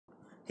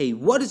Hey,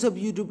 what is up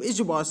YouTube? It's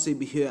your boss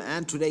CB here,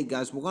 and today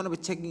guys we're gonna be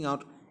checking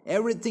out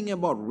everything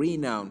about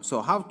Renown.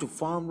 So how to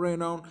farm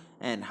Renown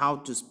and how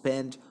to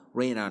spend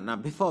Renown. Now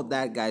before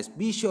that guys,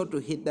 be sure to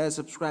hit that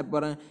subscribe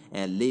button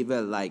and leave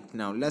a like.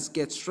 Now let's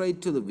get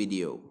straight to the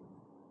video.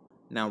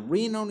 Now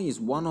Renown is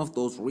one of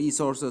those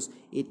resources.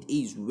 It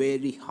is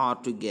very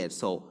hard to get,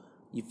 so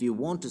if you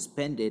want to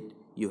spend it,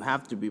 you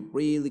have to be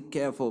really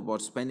careful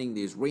about spending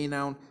this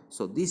Renown.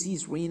 So this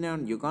is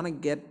Renown. You're gonna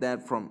get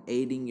that from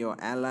aiding your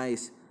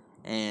allies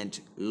and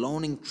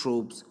loaning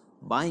troops,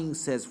 buying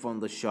sets from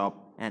the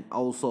shop, and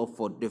also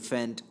for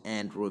defend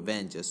and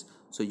revenges.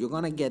 So you're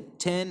gonna get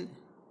 10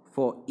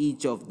 for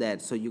each of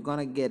that, so you're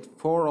gonna get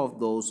 4 of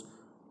those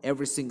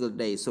every single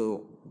day.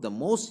 So the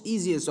most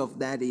easiest of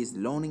that is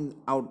loaning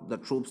out the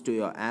troops to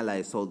your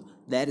allies. So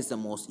that is the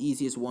most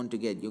easiest one to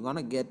get. You're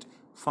gonna get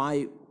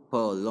 5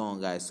 per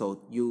loan guys,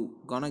 so you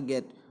gonna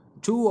get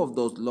 2 of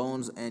those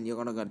loans and you're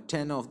gonna get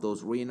 10 of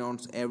those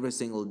renowns every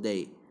single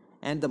day.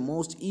 And the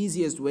most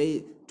easiest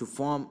way to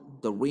farm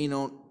the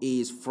renown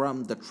is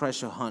from the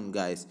treasure hunt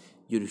guys.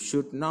 You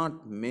should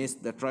not miss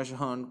the treasure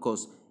hunt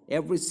because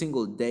every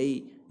single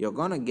day you're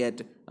gonna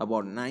get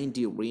about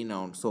 90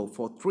 renown. So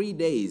for 3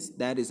 days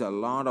that is a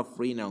lot of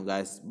renown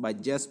guys,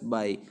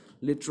 by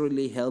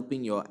literally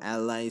helping your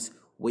allies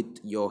with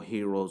your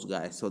heroes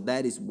guys. So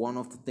that is one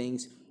of the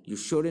things you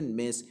shouldn't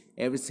miss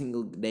every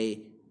single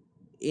day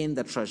in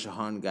the treasure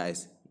hunt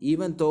guys.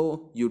 Even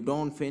though you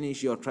don't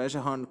finish your treasure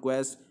hunt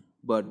quest,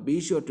 but be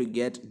sure to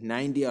get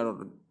 90 out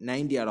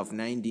of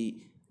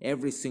 90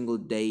 every single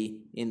day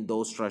in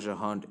those treasure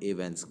hunt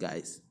events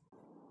guys.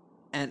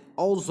 And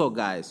also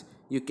guys,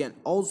 you can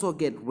also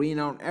get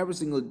renown every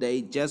single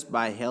day just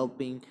by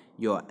helping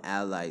your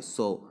allies.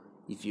 So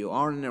if you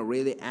are in a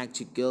really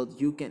active guild,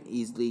 you can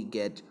easily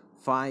get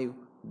 5,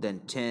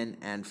 then 10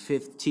 and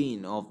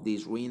 15 of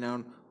these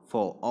renown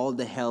for all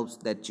the helps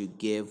that you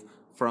give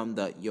from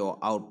your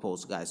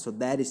outpost guys. So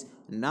that is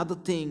another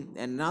thing,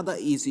 another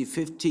easy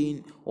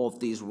 15 of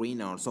these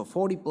renown. So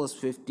 40 plus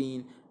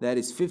 15, that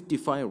is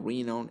 55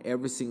 renown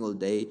every single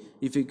day.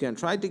 If you can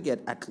try to get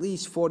at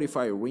least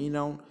 45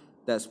 renown,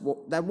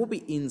 that would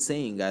be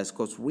insane guys,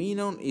 because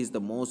renown is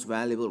the most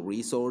valuable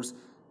resource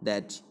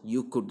that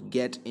you could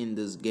get in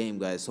this game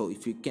guys. So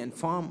if you can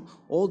farm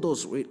all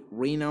those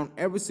renown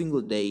every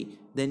single day,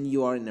 then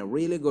you are in a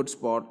really good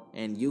spot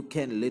and you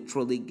can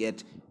literally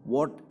get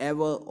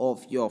whatever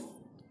of your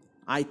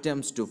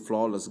items to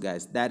flawless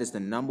guys. That is the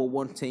number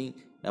one thing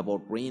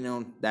about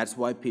renown. That's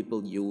why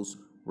people use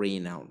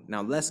renown.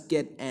 Now let's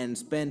get and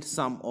spend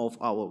some of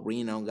our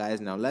renown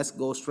guys. Now let's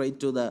go straight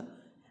to the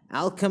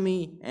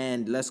alchemy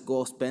and let's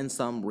go spend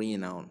some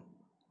renown.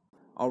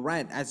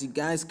 Alright, as you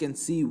guys can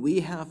see, we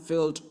have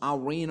filled our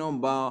renown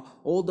bar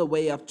all the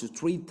way up to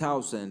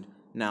 3000.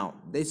 Now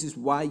this is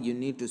why you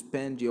need to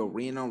spend your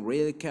renown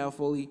really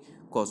carefully,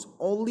 because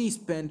only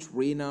spend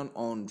renown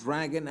on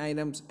dragon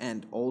items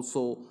and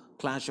also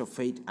Clash of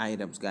Fate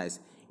items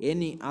guys.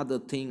 Any other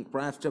thing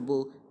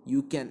craftable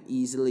you can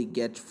easily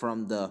get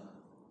from the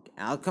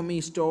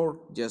alchemy store.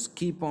 Just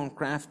keep on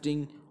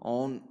crafting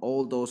on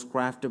all those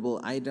craftable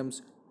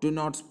items. Do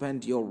not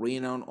spend your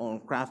renown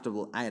on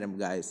craftable item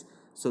guys.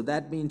 So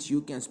that means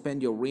you can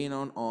spend your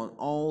renown on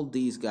all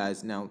these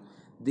guys. Now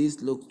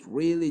this looks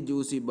really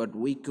juicy, but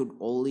we could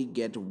only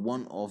get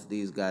one of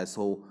these guys.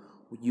 So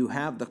you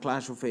have the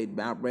Clash of Fate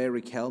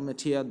barbaric helmet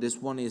here. This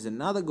one is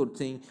another good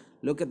thing.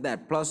 Look at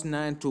that,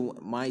 +9 to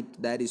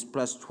might, that is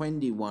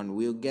 +21.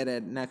 We'll get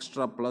an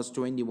extra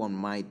 +21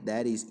 might.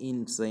 That is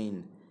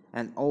insane.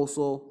 And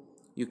also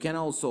you can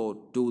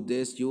also do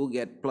this, you'll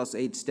get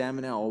 +8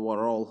 stamina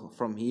overall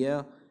from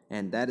here,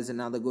 and that is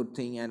another good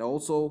thing. And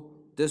also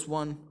this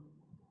one,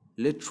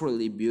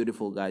 literally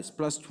beautiful guys,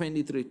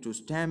 +23 to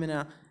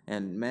stamina,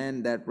 and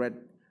man, that red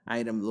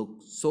item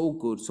looks so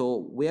good.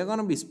 So we are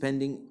gonna be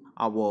spending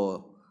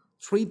our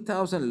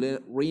 3000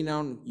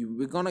 renown.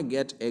 We're gonna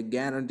get a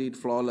guaranteed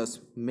flawless,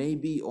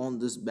 maybe on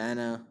this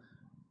banner,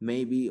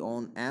 maybe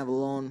on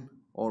Avalon,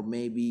 or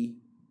maybe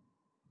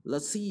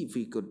let's see if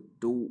we could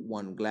do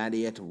one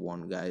gladiator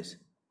one guys.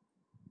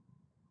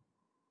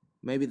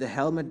 Maybe the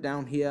helmet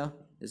down here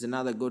is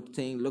another good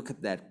thing. Look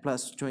at that,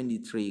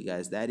 +23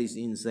 guys, that is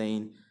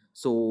insane.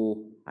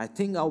 So I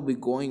think I'll be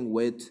going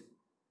with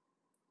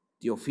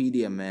the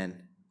Ophidia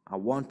man. I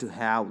want to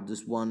have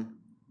this one,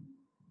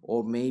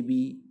 or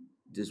maybe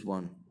this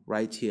one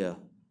right here.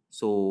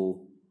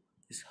 So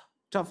it's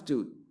tough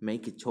to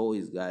make a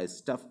choice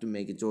guys, tough to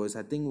make a choice.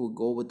 I think we'll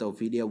go with the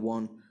Ophidia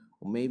one,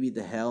 or maybe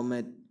the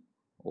helmet,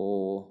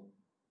 or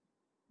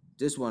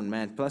this one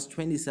man,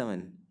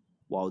 +27.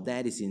 Wow,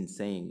 that is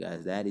insane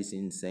guys, that is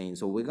insane.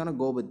 So we're gonna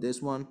go with this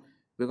one.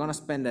 We're gonna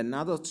spend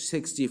another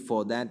 60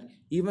 for that.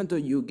 Even though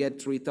you get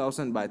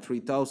 3000 by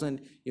 3000,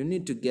 you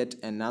need to get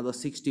another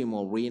 60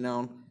 more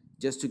renown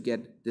just to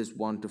get this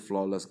one to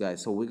flawless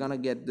guys. So we're gonna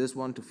get this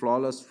one to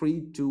flawless.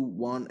 3 2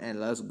 1 and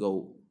let's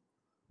go.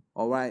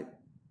 All right,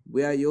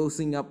 we are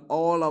using up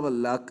all our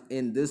luck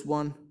in this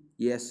one.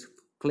 Yes,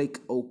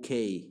 click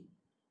OK,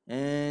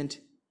 and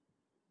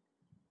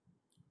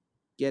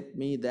Get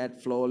me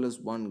that flawless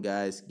one,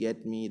 guys.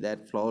 Get me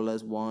that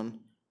flawless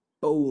one.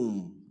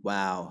 Boom.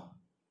 Wow.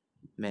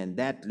 Man,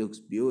 that looks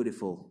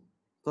beautiful.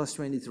 Plus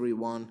 23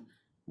 one.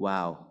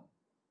 Wow.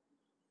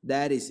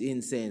 That is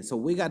insane. So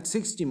we got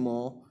 60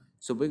 more.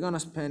 So we're gonna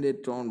spend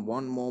it on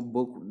one more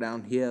book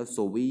down here.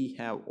 So we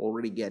have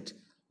already get.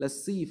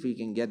 Let's see if we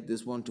can get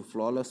this one to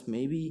flawless.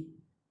 Maybe.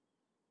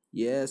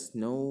 Yes.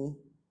 No.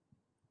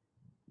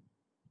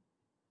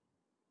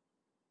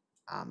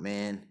 Ah,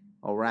 man.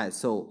 All right.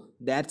 So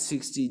that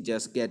 60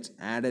 just gets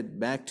added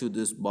back to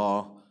this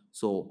bar.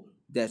 So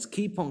let's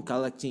keep on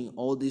collecting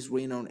all these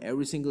renown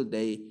every single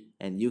day,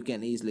 and you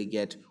can easily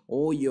get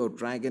all your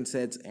dragon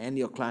sets and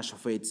your Clash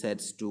of Fate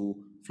sets to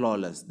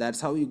flawless.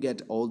 That's how you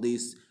get all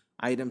these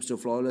items to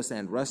flawless,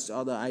 and rest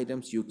other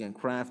items you can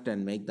craft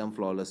and make them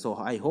flawless. So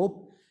I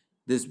hope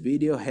this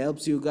video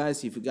helps you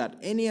guys. If you got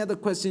any other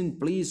question,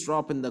 please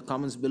drop in the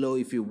comments below.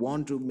 If you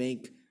want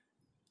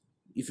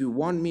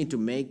me to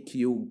make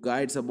you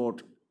guides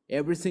about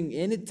everything,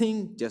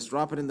 anything, just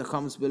drop it in the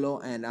comments below,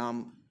 and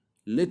I'm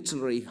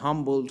literally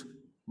humbled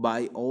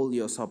by all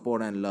your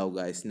support and love,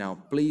 guys. Now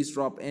please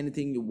drop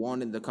anything you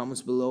want in the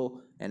comments below,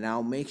 and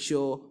I'll make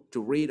sure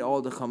to read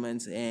all the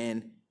comments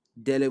and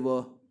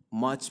deliver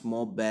much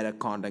more better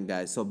content,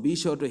 guys. So be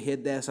sure to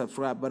hit that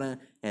subscribe button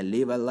and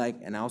leave a like,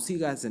 and I'll see you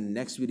guys in the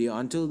next video.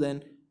 Until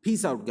then,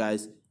 peace out,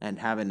 guys, and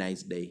have a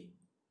nice day.